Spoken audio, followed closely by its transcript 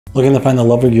Looking to find the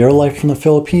love of your life from the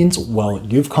Philippines? Well,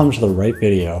 you've come to the right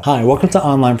video. Hi, welcome to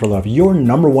Online for Love, your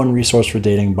 #1 resource for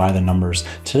dating by the numbers.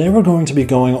 Today we're going to be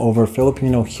going over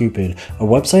Filipino Cupid, a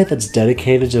website that's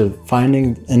dedicated to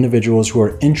finding individuals who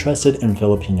are interested in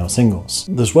Filipino singles.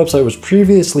 This website was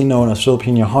previously known as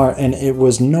Filipino Heart, and it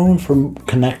was known for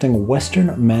connecting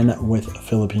Western men with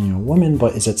Filipino women,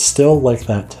 but is it still like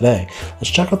that today?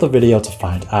 Let's check out the video to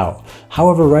find out.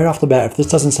 However, right off the bat, if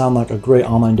this doesn't sound like a great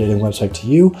online dating website to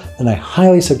you, then I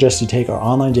highly suggest you take our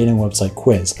online dating website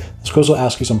quiz. This quiz will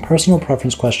ask you some personal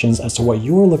preference questions as to what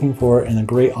you are looking for in a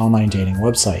great online dating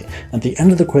website. At the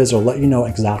end of the quiz, it'll let you know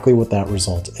exactly what that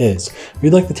result is. If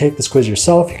you'd like to take this quiz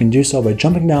yourself, you can do so by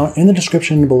jumping down in the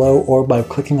description below or by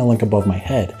clicking the link above my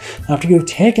head. After you've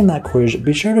taken that quiz,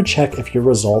 be sure to check if your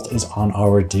result is on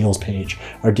our deals page.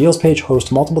 Our deals page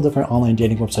hosts multiple different online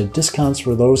dating website discounts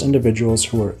for those individuals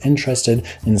who are interested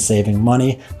in saving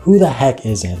money. Who the heck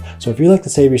isn't? So if you'd like to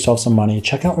save yourself some money,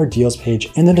 check out our deals page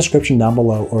in the description down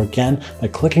below, or again by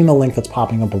clicking the link that's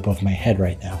popping up above my head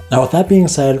right now. Now with that being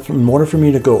said, in order for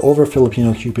me to go over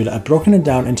Filipino Cupid, I've broken it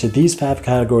down into these 5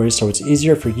 categories so it's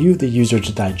easier for you, the user,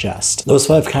 to digest. Those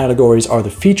 5 categories are the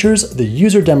features, the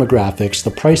user demographics,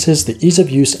 the prices, the ease of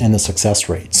use, and the success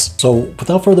rates. So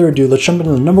without further ado, let's jump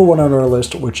into the #1 on our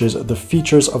list, which is the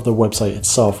features of the website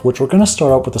itself, which we're going to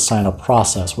start out with the sign up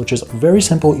process, which is very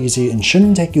simple, easy, and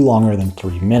shouldn't take you longer than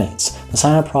 3 minutes. The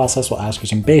sign up process will ask you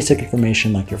some basic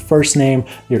information like your first name,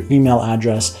 your email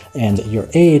address, and your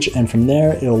age, and from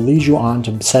there it'll lead you on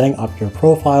to setting up your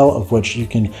profile, of which you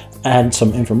can add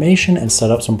some information and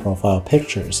set up some profile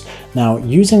pictures. Now,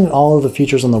 using all of the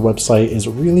features on the website is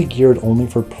really geared only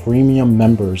for premium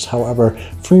members. However,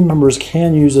 free members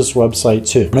can use this website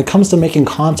too. When it comes to making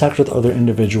contact with other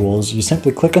individuals, you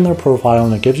simply click on their profile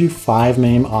and it gives you 5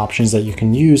 main options that you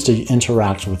can use to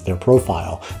interact with their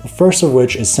profile. The first of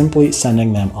which is simply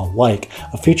sending them a like,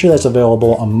 a feature that's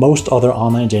available on most other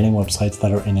online dating websites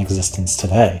that are in existence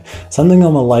today. Sending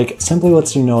them a like simply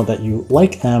lets you know that you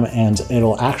like them, and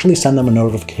it'll actually send them a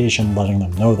notification letting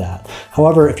them know that.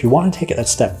 However, if you want to take it a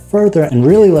step further and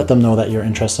really let them know that you're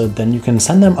interested, then you can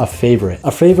send them a favorite.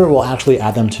 A favorite will actually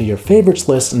add them to your favorites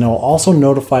list, and it will also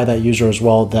notify that user as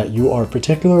well that you are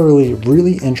particularly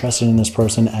really interested in this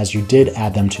person, as you did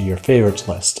add them to your favorites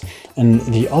list. And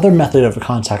the other method of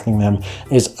contacting them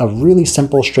is a really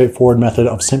simple, straightforward method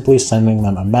of simply sending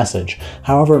them a message.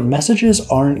 However, messages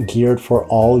aren't geared for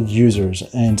all users,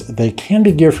 and they can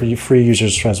be geared for free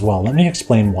users as well. Let me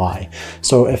explain why.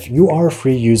 So if you are a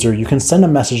free user, you can send a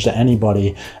message to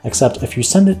anybody, except if you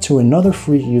send it to another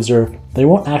free user, they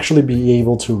won't actually be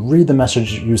able to read the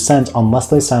message you sent unless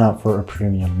they sign up for a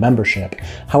premium membership.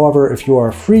 However, if you are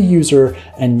a free user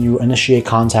and you initiate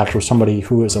contact with somebody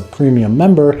who is a premium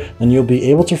member, then you'll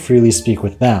be able to freely speak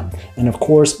with them. And of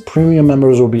course, premium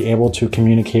members will be able to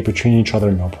communicate between each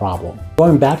other no problem.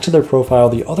 Going back to their profile,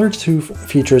 the other 2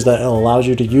 features that it allows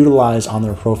you to utilize on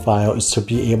their profile is to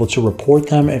be able to report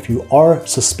them if you are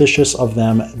suspicious of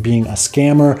them being a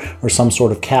scammer or some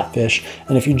sort of catfish.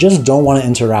 And if you just don't want to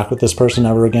interact with this person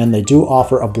ever again, they do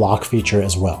offer a block feature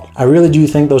as well. I really do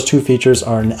think those 2 features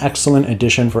are an excellent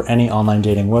addition for any online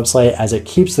dating website, as it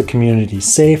keeps the community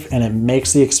safe and it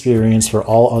makes the experience for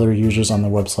all other users on the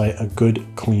website a good,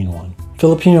 clean one.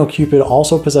 Filipino Cupid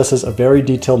also possesses a very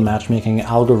detailed matchmaking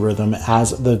algorithm,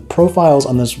 as the profiles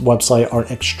on this website are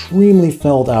extremely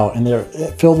filled out, and they're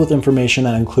filled with information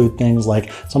that include things like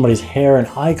somebody's hair and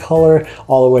eye color,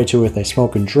 all the way to if they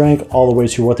smoke and drink, all the way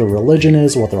to what their religion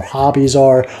is, what their hobbies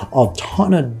are, a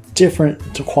ton of different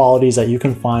qualities that you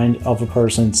can find of a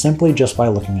person simply just by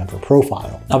looking at their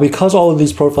profile. Now, because all of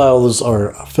these profiles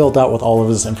are filled out with all of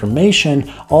this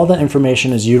information, all that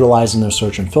information is utilized in their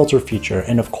search and filter feature.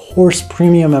 And of course,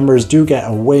 premium members do get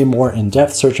a way more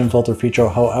in-depth search and filter feature.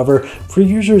 However, free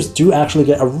users do actually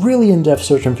get a really in-depth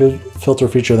search and filter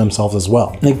feature themselves as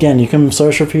well. And again, you can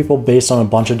search for people based on a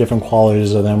bunch of different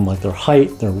qualities of them, like their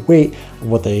height, their weight,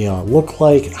 what they look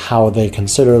like, how they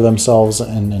consider themselves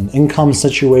in an income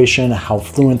situation, how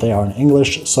fluent they are in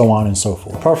English, so on and so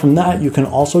forth. Apart from that, you can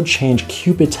also change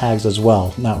Cupid tags as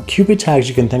well. Now, Cupid tags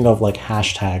you can think of like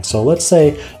hashtags. So let's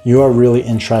say you are really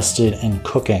interested in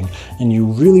cooking and you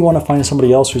really want to find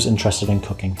somebody else who's interested in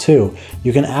cooking too.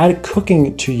 You can add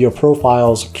cooking to your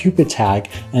profile's Cupid tag,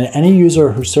 and any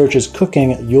user who searches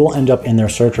cooking, you'll end up in their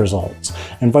search results.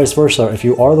 And vice versa, if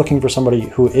you are looking for somebody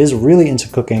who is really into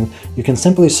cooking, you can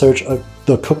simply search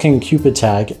the Cooking Cupid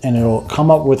tag, and it'll come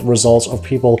up with results of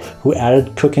people who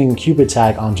added Cooking Cupid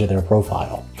tag onto their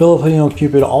profile. Filipino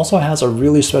Cupid also has a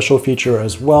really special feature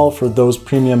as well for those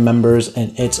premium members,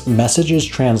 and it's messages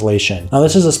translation. Now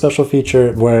this is a special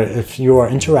feature where if you are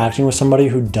interacting with somebody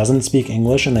who doesn't speak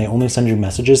English and they only send you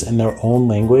messages in their own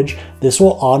language, this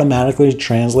will automatically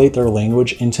translate their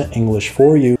language into English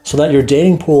for you so that your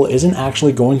dating pool isn't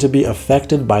actually going to be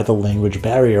affected by the language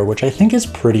barrier, which I think is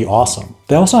pretty awesome.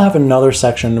 They also have another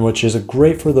section which is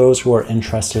great for those who are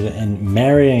interested in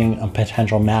marrying a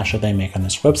potential match that they make on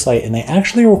this website, and they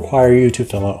actually require you to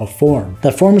fill out a form.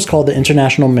 That form is called the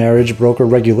International Marriage Broker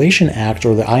Regulation Act,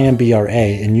 or the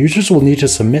IMBRA, and users will need to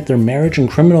submit their marriage and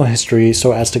criminal history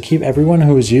so as to keep everyone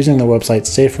who is using the website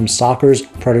safe from stalkers,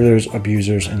 predators,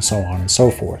 abusers, and so on and so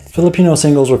forth. Filipino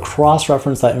singles will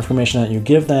cross-reference that information that you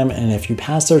give them, and if you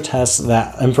pass their tests,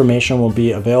 that information will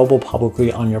be available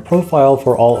publicly on your profile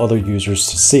for all other users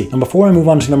to see. And before I move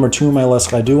on to number 2 on my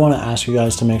list, I do want to ask you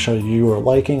guys to make sure that you are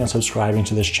liking and subscribing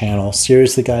to this channel.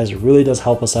 Seriously guys, it really does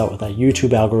help us out with that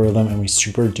YouTube algorithm, and we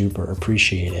super duper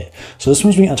appreciate it. So this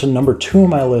moves me onto number 2 on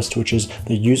my list, which is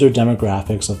the user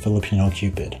demographics of Filipino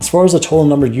Cupid. As far as the total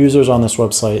number of users on this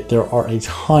website, there are a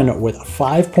ton, with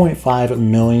 5.5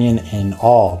 million in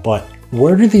all, but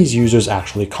where do these users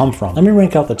actually come from? Let me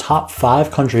rank out the top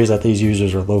 5 countries that these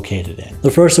users are located in.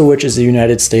 The first of which is the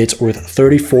United States with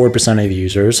 34% of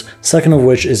users, second of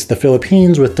which is the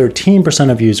Philippines with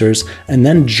 13% of users, and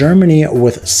then Germany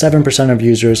with 7% of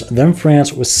users, then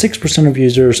France with 6% of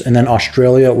users, and then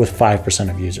Australia with 5%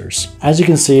 of users. As you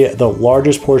can see, the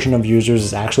largest portion of users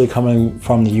is actually coming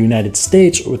from the United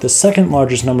States, with the second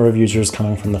largest number of users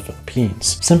coming from the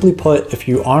Philippines. Simply put, if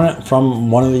you aren't from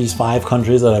one of these 5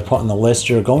 countries that I put on the list,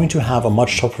 you're going to have a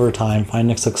much tougher time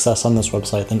finding success on this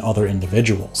website than other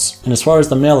individuals. And as far as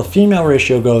the male to female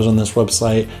ratio goes on this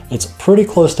website, it's pretty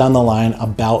close down the line,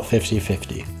 about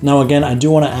 50-50. Now again, I do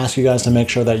want to ask you guys to make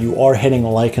sure that you are hitting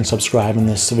like and subscribe in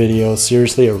this video.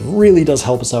 Seriously, it really does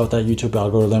help us out with that YouTube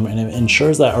algorithm, and it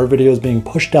ensures that our video is being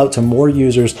pushed out to more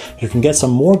users who can get some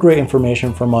more great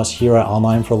information from us here at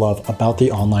Online for Love about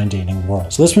the online dating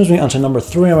world. So this moves me on to number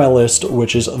 3 on my list,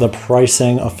 which is the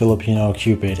pricing of Filipino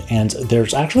Cupid. And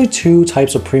there's actually 2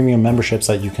 types of premium memberships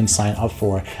that you can sign up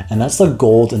for, and that's the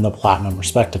gold and the platinum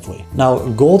respectively. Now,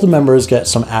 gold members get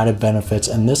some added benefits,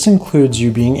 and this includes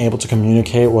you being able to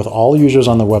communicate with all users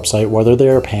on the website, whether they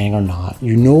are paying or not.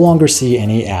 You no longer see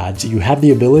any ads. You have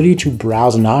the ability to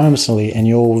browse anonymously, and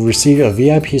you'll receive a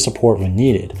VIP support when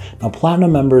needed. Now,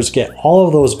 platinum members get all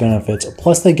of those benefits,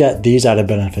 plus they get these added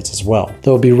benefits as well.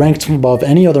 They'll be ranked above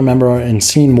any other member and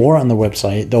seen more on the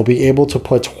website. They'll be able to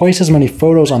put twice as many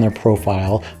photos on their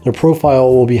profile. Their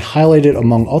profile will be highlighted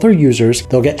among other users.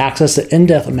 They'll get access to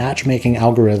in-depth matchmaking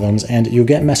algorithms, and you'll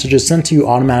get messages sent to you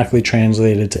automatically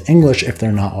translated to English if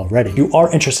they're not already. If you are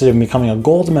interested in becoming a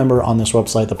gold member on this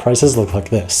website, the prices look like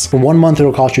this. For 1 month,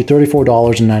 it'll cost you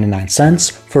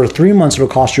 $34.99. For 3 months, it'll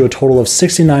cost you a total of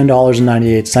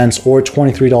 $69.98 or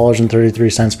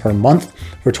 $23.33 per month.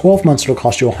 For 12 months, it'll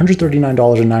cost you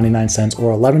 $139.99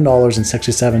 or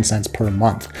 $11.67 per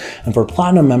month. And for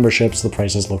platinum memberships, the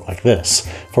prices look like this.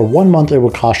 For 1 month, it will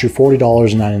cost you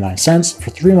 $40.99. For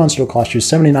 3 months, it'll cost you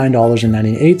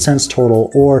 $79.98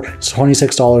 total or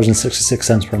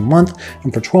 $26.66 per month.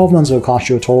 And for 12 months, it'll cost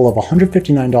you a total of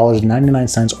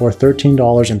 $159.99 or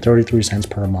 $13.33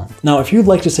 per month. Now, if you'd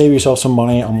like to save yourself some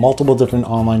money on multiple different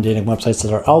online dating websites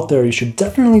that are out there, you should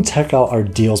definitely check out our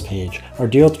deals page. Our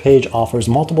deals page offers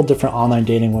multiple different online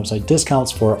dating website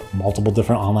discounts for multiple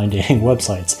different online dating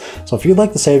websites. So if you'd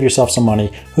like to save yourself some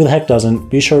money, who the heck doesn't,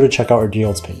 be sure to check out our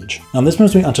deals page. Now this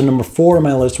moves me onto number 4 on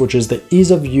my list, which is the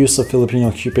ease of use of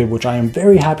Filipino Cupid, which I am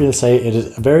very happy to say it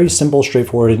is very simple,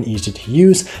 straightforward, and easy to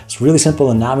use. It's really simple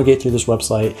to navigate through this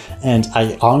website, and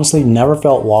I honestly never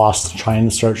felt lost trying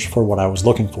to search for what I was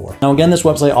looking for. Now again, this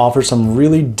website offers some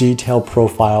really detailed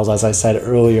profiles, as I said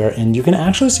earlier, and you can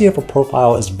actually see if a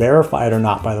profile is verified or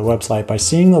not by the website by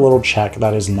seeing the little check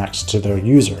that is next to their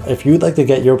user. If you'd like to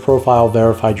get your profile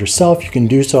verified yourself, you can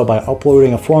do so by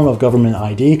uploading a form of government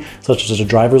ID, such as a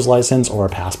driver's license or a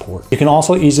passport. You can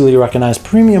also easily recognize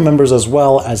premium members as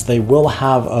well, as they will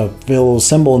have a little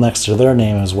symbol next to their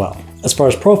name as well. As far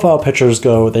as profile pictures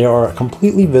go, they are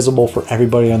completely visible for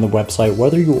everybody on the website,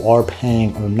 whether you are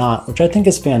paying or not, which I think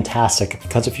is fantastic,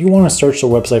 because if you want to search the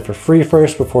website for free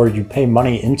first before you pay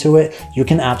money into it, you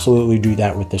can absolutely do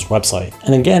that with this website.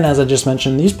 And again, as I just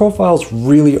mentioned, these profiles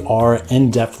really are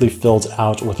in-depthly filled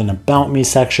out with an About Me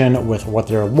section, with what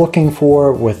they're looking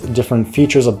for, with different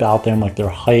features about them, like their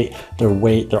height, their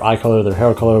weight, their eye color, their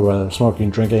hair color, whether they're smoking,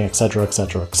 drinking, etc.,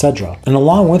 etc., etc. And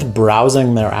along with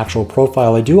browsing their actual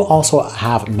profile, I do also also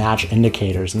have match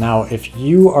indicators. Now, if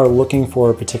you are looking for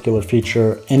a particular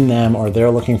feature in them or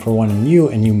they're looking for one in you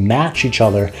and you match each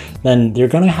other, then you're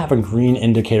going to have a green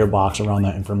indicator box around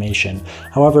that information.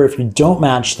 However, if you don't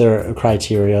match their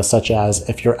criteria, such as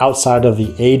if you're outside of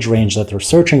the age range that they're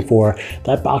searching for,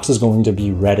 that box is going to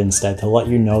be red instead to let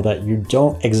you know that you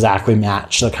don't exactly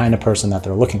match the kind of person that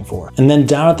they're looking for. And then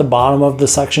down at the bottom of the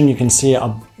section, you can see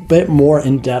a bit more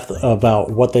in depth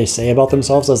about what they say about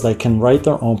themselves, as they can write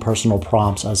their own personal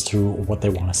prompts as to what they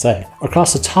want to say.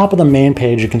 Across the top of the main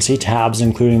page, you can see tabs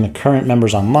including the current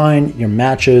members online, your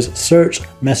matches, search,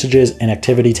 messages, and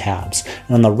activity tabs.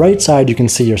 And on the right side, you can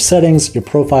see your settings, your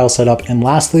profile setup, and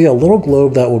lastly, a little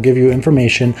globe that will give you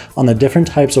information on the different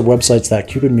types of websites that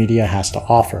Cupid Media has to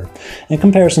offer. In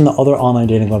comparison to other online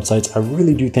dating websites, I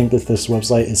really do think that this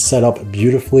website is set up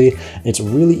beautifully. It's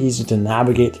really easy to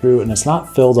navigate through, and it's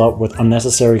not filled up with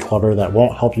unnecessary clutter that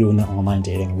won't help you in the online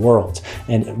dating world.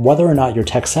 And whether or not you're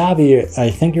tech savvy, I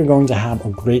think you're going to have a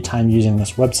great time using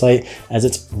this website, as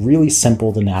it's really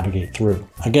simple to navigate through.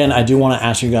 Again, I do want to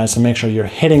ask you guys to make sure you're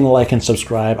hitting like and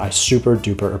subscribe. I super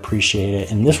duper appreciate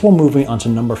it. And this will move me on to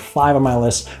number 5 on my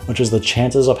list, which is the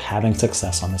chances of having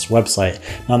success on this website.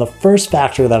 Now, the first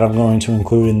factor that I'm going to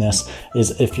include in this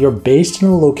is if you're based in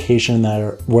a location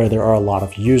where there are a lot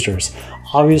of users.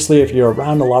 Obviously, if you're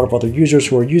around a lot of other users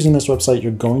who are using this website,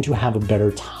 you're going to have a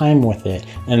better time with it.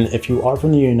 And if you are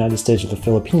from the United States or the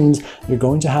Philippines, you're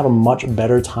going to have a much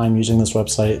better time using this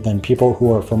website than people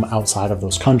who are from outside of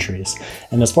those countries.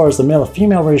 And as far as the male to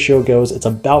female ratio goes, it's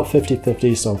about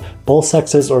 50-50, so both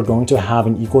sexes are going to have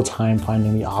an equal time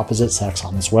finding the opposite sex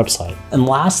on this website. And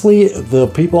lastly, the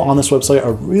people on this website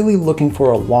are really looking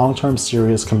for a long-term,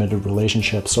 serious, committed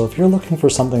relationship. So if you're looking for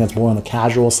something that's more on the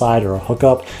casual side or a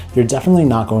hookup, you're definitely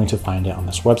not going to find it on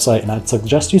this website, and I'd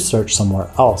suggest you search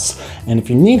somewhere else. And if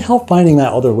you need help finding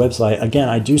that other website, again,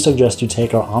 I do suggest you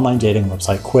take our online dating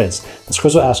website quiz. This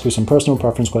quiz will ask you some personal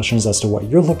preference questions as to what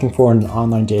you're looking for in an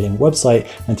online dating website,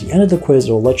 and at the end of the quiz,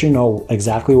 it will let you know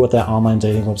exactly what that online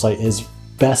dating website is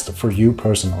best for you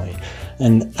personally.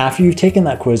 And after you've taken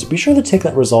that quiz, be sure to take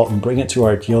that result and bring it to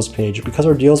our deals page, because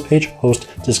our deals page hosts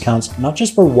discounts not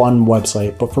just for one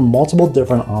website, but for multiple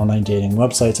different online dating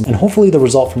websites. And hopefully the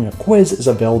result from your quiz is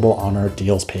available on our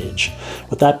deals page.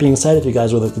 With that being said, if you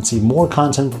guys would like to see more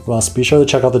content from us, be sure to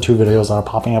check out the 2 videos that are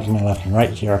popping up on my left and right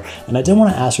here. And I did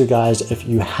want to ask you guys if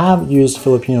you have used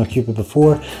Filipino Cupid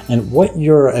before and what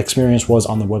your experience was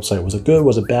on the website. Was it good?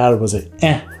 Was it bad? Was it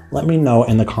eh? Let me know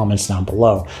in the comments down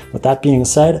below. With that being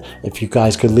said, if you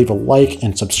guys could leave a like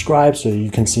and subscribe so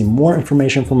you can see more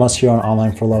information from us here on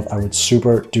Online for Love, I would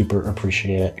super duper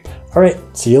appreciate it. All right,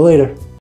 see you later.